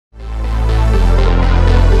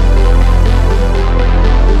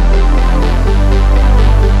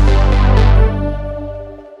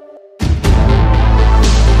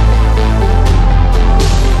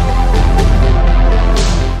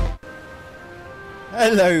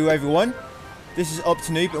Hello everyone, this is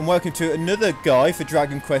Optinoob and welcome to another guide for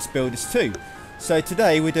Dragon Quest Builders 2. So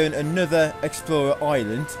today we're doing another Explorer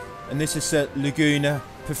Island and this is Laguna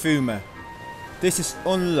Perfuma. This is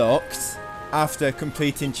unlocked after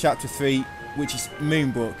completing chapter 3, which is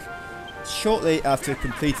Moonbrook. Shortly after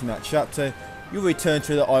completing that chapter, you'll return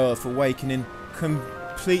to the Isle of Awakening,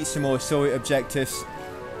 complete some more story objectives,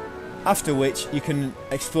 after which you can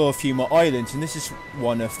explore a few more islands, and this is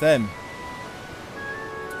one of them.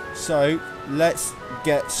 So let's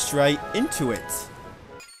get straight into it.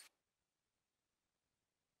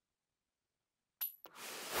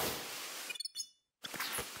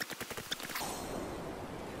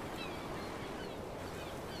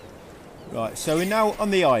 Right, so we're now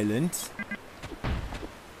on the island.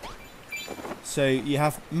 So you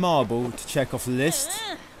have marble to check off the list.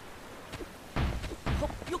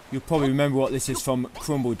 You'll probably remember what this is from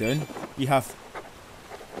Crumbledon. You have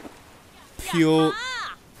pure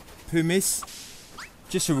pumice,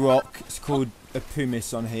 just a rock. It's called a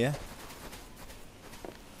pumice on here.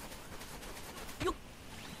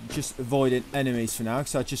 Just avoiding enemies for now,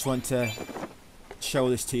 because I just want to show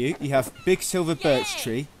this to you. You have big silver birch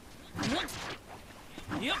tree.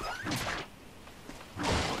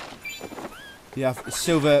 You have a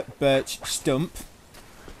silver birch stump.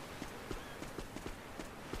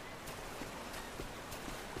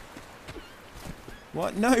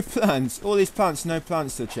 What? No plants? All these plants, no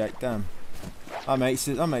plants to check. Damn. That makes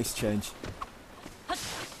a change.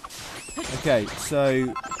 Okay,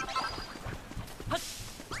 so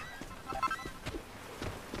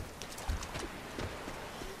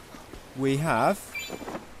we have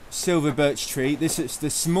silver birch tree. This is the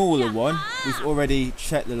smaller one. We've already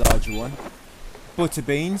checked the larger one. Butter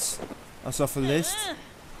beans. That's off the list.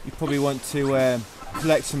 You probably want to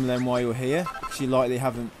collect some of them while you're here, because you likely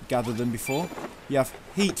haven't gathered them before. You have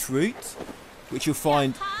heat root, which you'll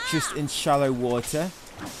find just in shallow water.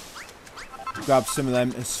 Grab some of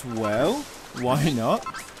them as well. Why not?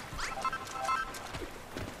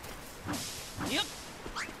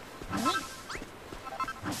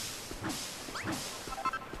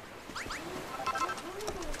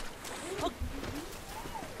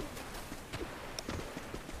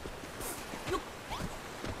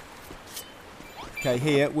 Okay,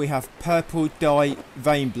 here we have purple dye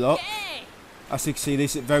vein block. As you can see,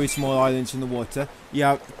 these are very small islands in the water. You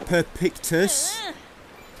have Perpictus.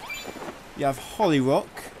 You have Holly Rock.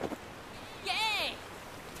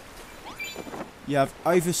 You have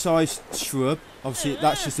oversized shrub. Obviously,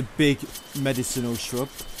 that's just a big medicinal shrub.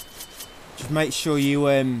 Just make sure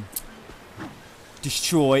you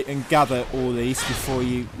destroy and gather all these before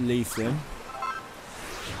you leave them,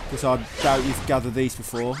 because I doubt you've gathered these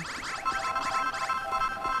before.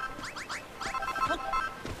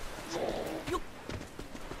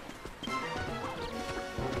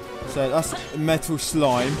 So that's metal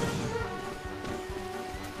slime.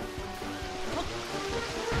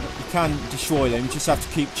 You can destroy them, you just have to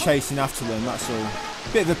keep chasing after them, that's all.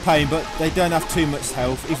 Bit of a pain, but they don't have too much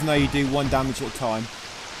health, even though you do 1 damage at a time.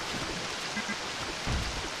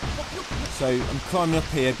 So I'm climbing up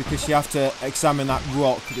here because you have to examine that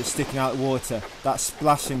rock that's sticking out of the water. That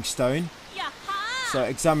splashing stone. So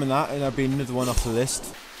examine that and there'll be another one off the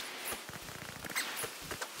list.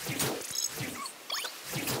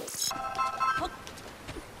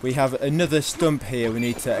 We have another stump here we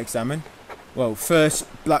need to examine. Well, first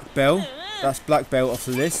black bell. That's black bell off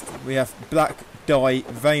the list. We have black dye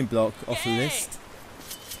vein block off the list.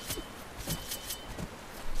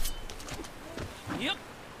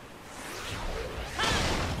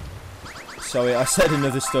 Sorry, I said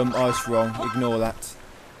another stump. I was wrong. Ignore that.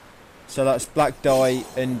 So that's black dye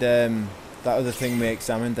and that other thing we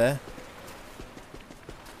examined there.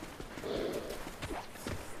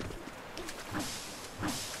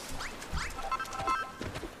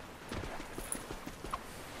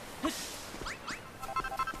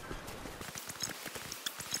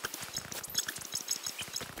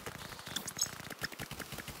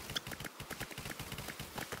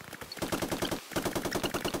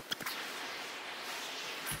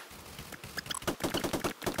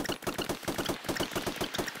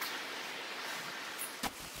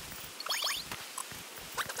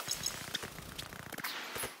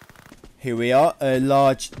 Here we are, a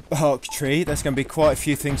large bark tree. There's going to be quite a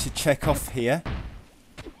few things to check off here.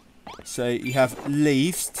 So you have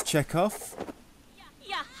leaves to check off.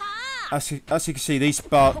 As you can see, these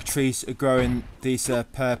bark trees are growing these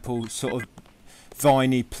purple sort of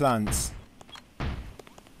viney plants.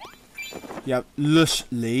 You have lush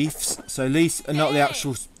leaves. So leaves are not the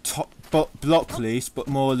actual top block leaves, but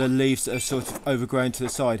more the leaves that are sort of overgrown to the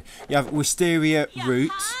side. You have wisteria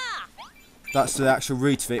roots. That's the actual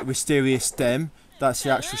root of it. Wisteria stem. That's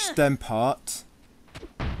the actual stem part.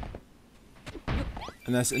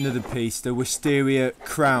 And there's another piece, the wisteria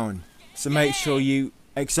crown. So make sure you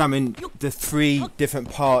examine the 3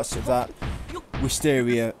 different parts of that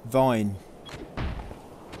wisteria vine.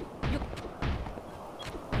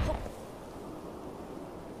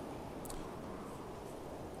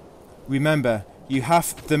 Remember, you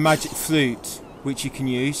have the magic flute, which you can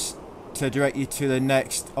use to direct you to the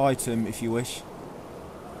next item if you wish.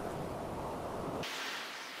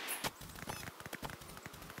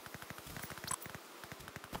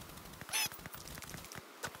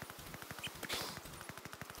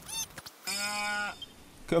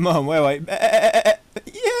 Come on, wait.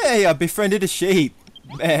 Yay, I befriended a sheep.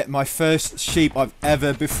 My first sheep I've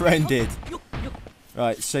ever befriended.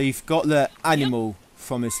 Right, so you've got the animal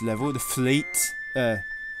from this level, the fleet. The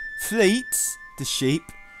sheep.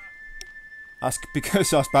 That's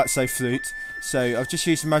because I was about to say flute. So I've just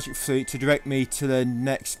used the magic flute to direct me to the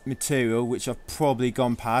next material, which I've probably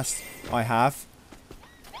gone past. I have.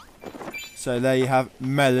 So there you have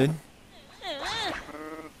melon.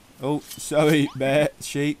 Oh, sorry,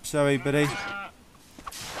 sheep. Sorry, buddy.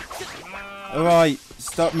 Alright,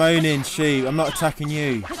 stop moaning, sheep. I'm not attacking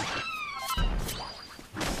you.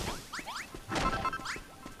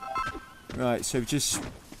 Right, so we've just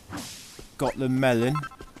got the melon.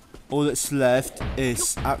 All that's left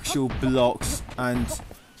is actual blocks and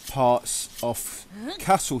parts of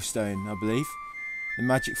castle stone, I believe. The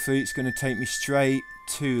magic flute's going to take me straight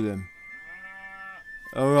to them.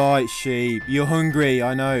 Alright, sheep. You're hungry,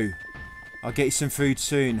 I know. I'll get you some food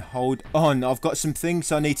soon. Hold on. I've got some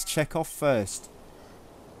things I need to check off first.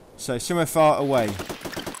 So, somewhere far away.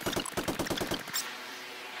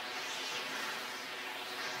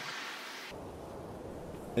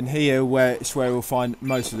 And here it's where we'll find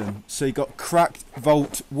most of them. So you got cracked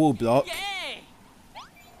vault wall block.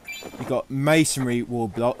 You got masonry wall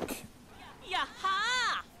block.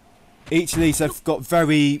 Each of these have got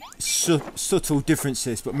very subtle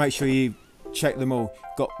differences, but make sure you check them all.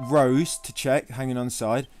 Got rows to check, hanging on the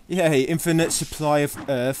side. Yay, infinite supply of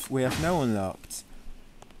earth. We have no unlocked.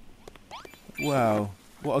 Wow,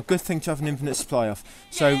 what a good thing to have an infinite supply of.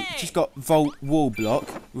 So, just got vault wall block.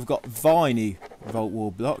 We've got viney vault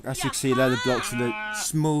wall block. As you can see, they're the blocks with the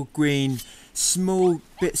small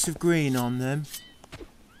bits of green on them.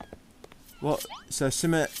 What? So,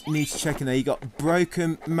 something needs checking there. You got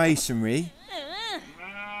broken masonry.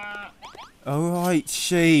 Alright,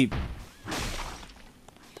 sheep.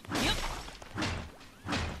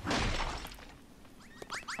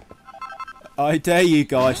 I dare you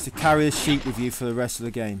guys to carry the sheep with you for the rest of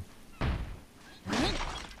the game.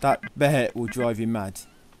 That bear will drive you mad.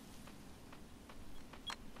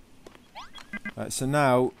 Right, so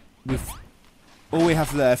now all we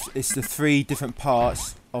have left is the 3 different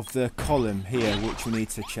parts of the column here, which we need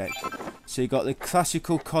to check. So you got the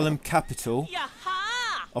classical column capital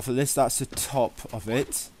of the list. That's the top of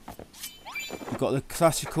it. You've got the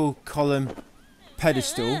classical column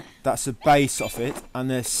pedestal, that's the base of it,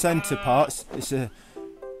 and the centre parts is a...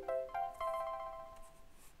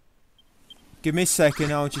 Give me a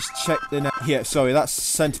second, I'll just check the... Yeah, sorry, that's the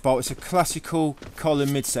centre part. It's a classical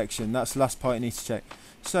column midsection. That's the last part I need to check.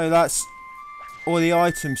 So that's all the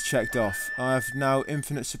items checked off. I have now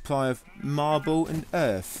infinite supply of marble and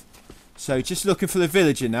earth. So just looking for the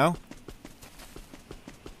villager now.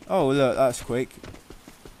 Oh look, that's quick.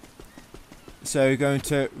 So we're going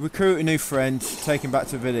to recruit a new friend, take him back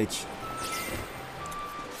to the village.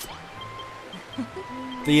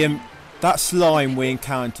 That slime we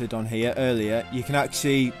encountered on here earlier, you can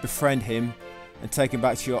actually befriend him and take him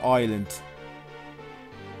back to your island.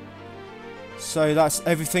 So that's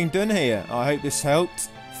everything done here. I hope this helped.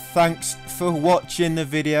 Thanks for watching the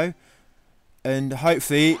video, and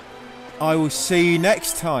hopefully I will see you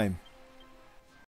next time.